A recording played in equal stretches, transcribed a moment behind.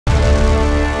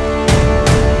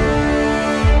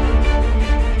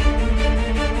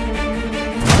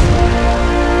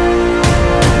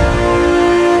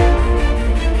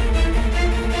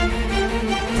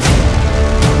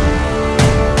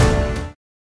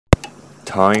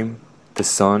time, the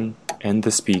sun, and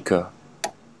the speaker,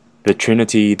 the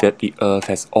trinity that the earth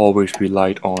has always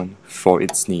relied on for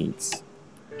its needs.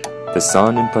 The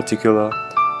sun in particular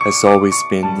has always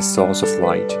been the source of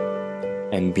light,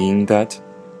 and being that,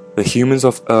 the humans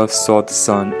of earth saw the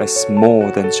sun as more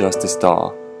than just a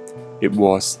star. It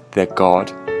was their God,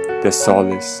 their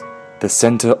solace, the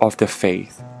center of their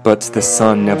faith. But the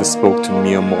sun never spoke to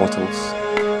mere mortals.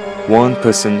 One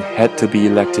person had to be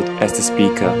elected as the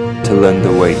speaker to learn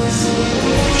the ways.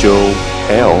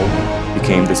 Jor-El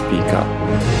became the speaker,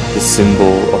 the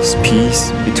symbol of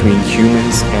peace between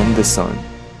humans and the sun.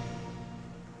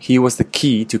 He was the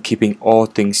key to keeping all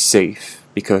things safe,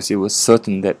 because it was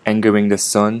certain that angering the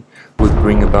sun would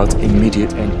bring about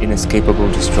immediate and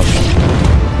inescapable destruction.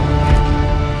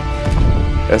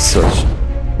 As such,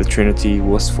 the Trinity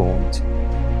was formed.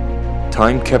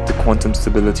 Time kept the quantum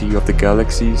stability of the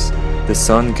galaxies, the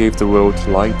sun gave the world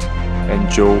light, and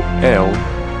Jor-El,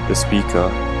 the speaker,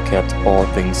 kept all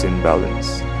things in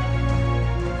balance.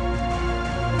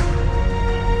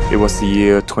 It was the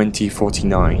year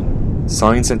 2049.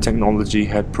 Science and technology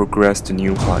had progressed to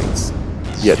new heights,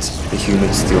 yet the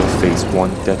humans still faced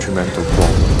one detrimental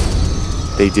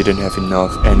problem. They didn't have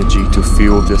enough energy to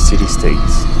fuel their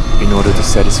city-states. In order to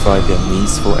satisfy their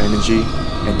needs for energy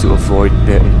and to avoid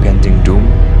their impending doom,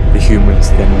 the humans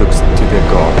then looked to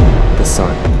their god, the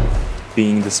sun.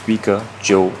 Being the speaker,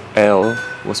 Jor-El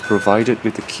was provided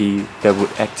with a key that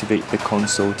would activate the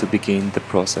console to begin the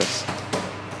process.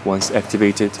 Once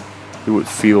activated, it would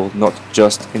fuel not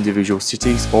just individual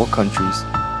cities or countries,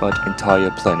 but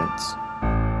entire planets.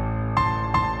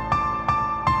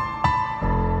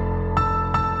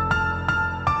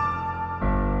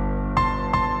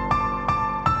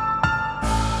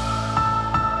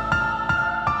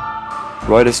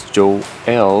 Right as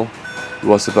Jor-El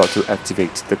was about to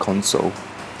activate the console,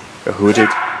 a hooded,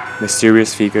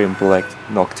 mysterious figure in black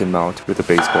knocked him out with a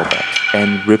baseball bat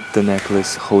and ripped the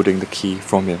necklace holding the key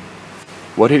from him.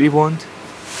 What did he want?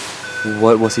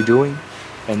 What was he doing?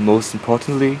 And most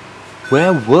importantly,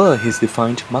 where were his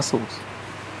defined muscles?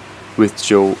 With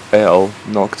Jor-El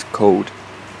knocked cold,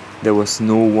 there was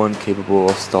no one capable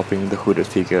of stopping the hooded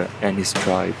figure and his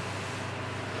tribe.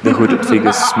 The hooded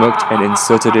figure smirked and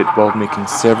inserted it while making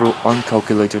several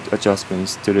uncalculated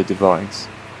adjustments to the device.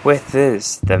 With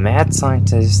this, the mad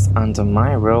scientist under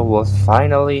my rule will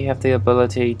finally have the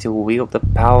ability to wield the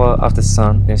power of the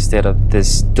sun instead of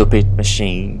this stupid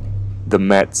machine. The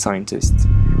mad scientist,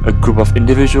 a group of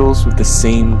individuals with the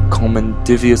same common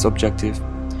devious objective,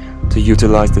 to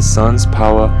utilize the sun's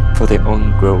power for their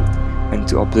own growth and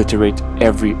to obliterate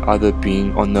every other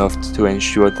being on Earth to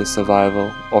ensure the survival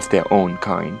of their own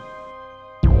kind.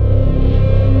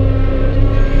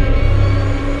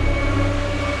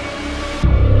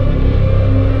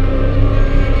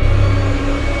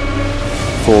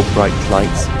 Four bright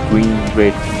lights, green,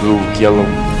 red, blue, yellow,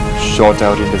 shot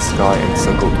out in the sky and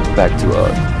circled back to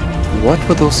Earth. What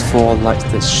were those four lights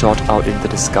that shot out into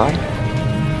the sky?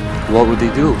 What would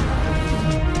they do?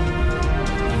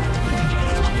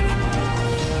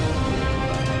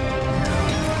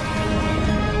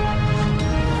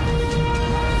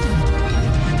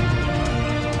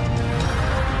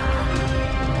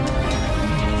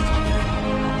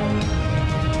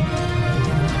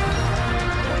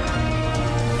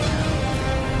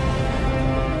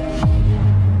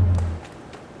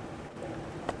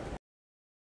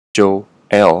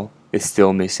 Jor-El is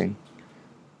still missing.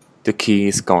 The key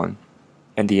is gone,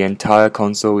 and the entire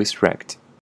console is wrecked.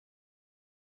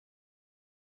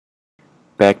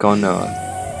 Back on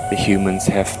Earth, the humans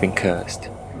have been cursed,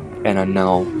 and are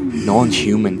now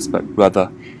non-humans but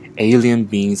rather alien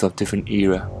beings of different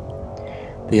era.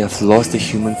 They have lost their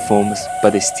human forms,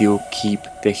 but they still keep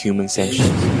their human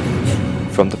sentience.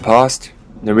 From the past,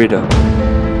 Narita,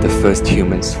 the first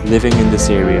humans living in this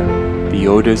area, the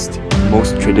oldest,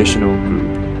 most traditional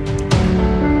group.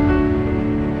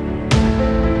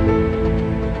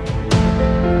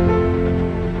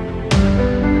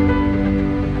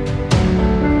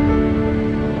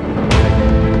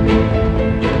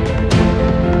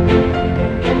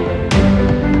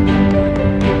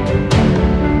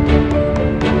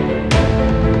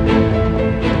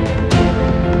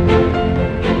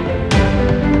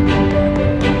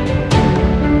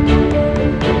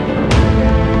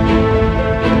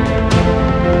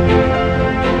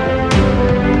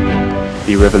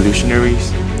 The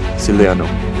revolutionaries, Siliano.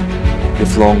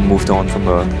 They've long moved on from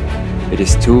Earth. It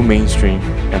is too mainstream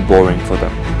and boring for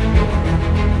them.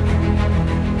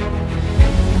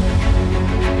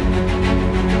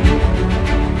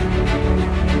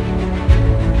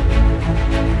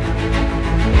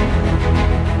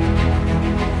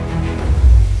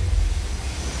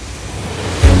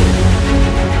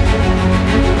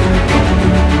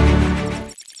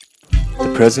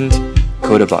 present,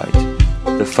 Codabite,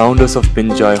 the founders of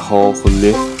BINJAI FOC who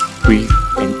live, breathe,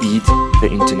 and eat the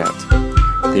internet.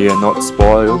 They are not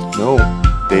spoiled, no,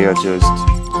 they are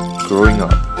just growing up.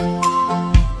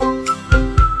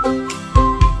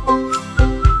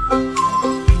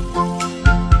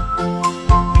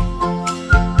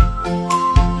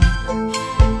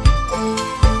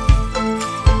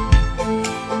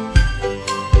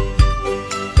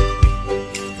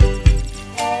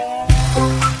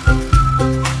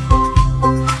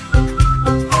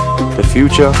 The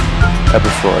future,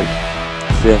 Epiphroid.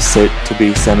 They are said to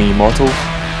be semi-immortal,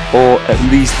 or at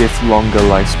least have longer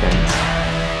lifespans.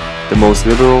 The most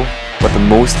liberal, but the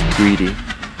most greedy.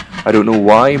 I don't know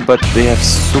why, but they have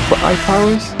super eye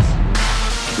powers?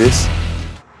 This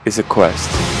is a quest.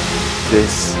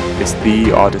 This is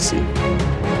the Odyssey.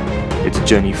 It's a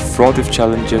journey fraught with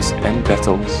challenges and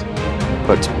battles.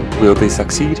 But will they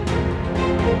succeed?